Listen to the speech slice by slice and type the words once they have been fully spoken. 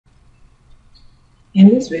In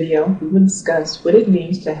this video, we will discuss what it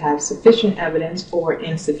means to have sufficient evidence or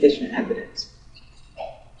insufficient evidence.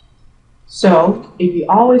 So, if you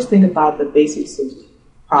always think about the basics of the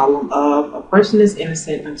problem of a person is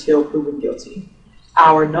innocent until proven guilty,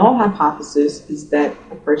 our null hypothesis is that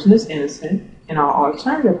a person is innocent, and our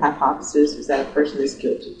alternative hypothesis is that a person is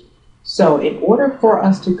guilty. So, in order for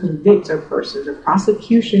us to convict a person, the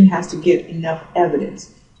prosecution has to get enough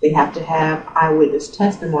evidence. They have to have eyewitness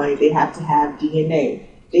testimony. They have to have DNA.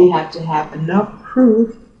 They have to have enough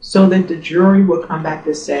proof so that the jury will come back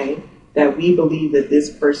to say that we believe that this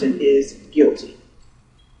person is guilty.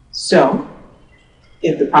 So,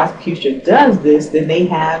 if the prosecution does this, then they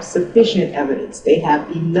have sufficient evidence. They have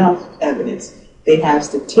enough evidence. They have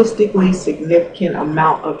statistically significant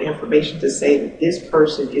amount of information to say that this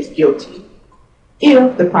person is guilty.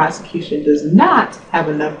 If the prosecution does not have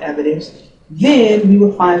enough evidence, then we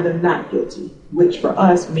will find them not guilty, which for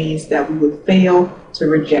us means that we would fail to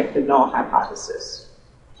reject the null hypothesis.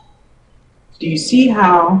 Do you see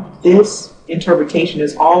how this interpretation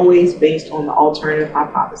is always based on the alternative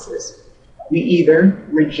hypothesis? We either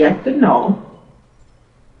reject the null,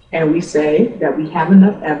 and we say that we have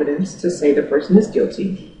enough evidence to say the person is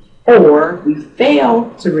guilty, or we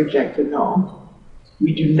fail to reject the null.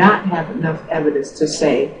 We do not have enough evidence to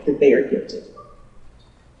say that they are guilty.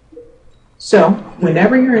 So,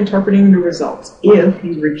 whenever you're interpreting the results, if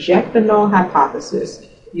you reject the null hypothesis,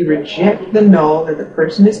 you reject the null that the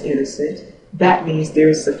person is innocent, that means there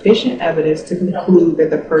is sufficient evidence to conclude that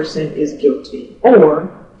the person is guilty,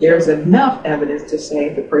 or there's enough evidence to say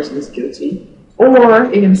the person is guilty, or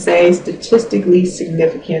it can say statistically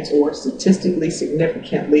significant or statistically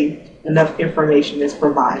significantly enough information is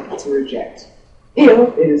provided to reject.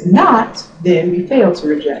 If it is not, then we fail to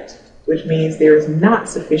reject, which means there is not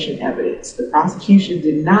sufficient evidence. The prosecution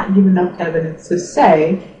did not give enough evidence to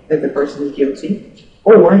say that the person is guilty,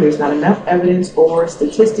 or there's not enough evidence, or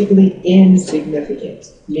statistically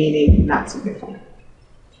insignificant, meaning not significant.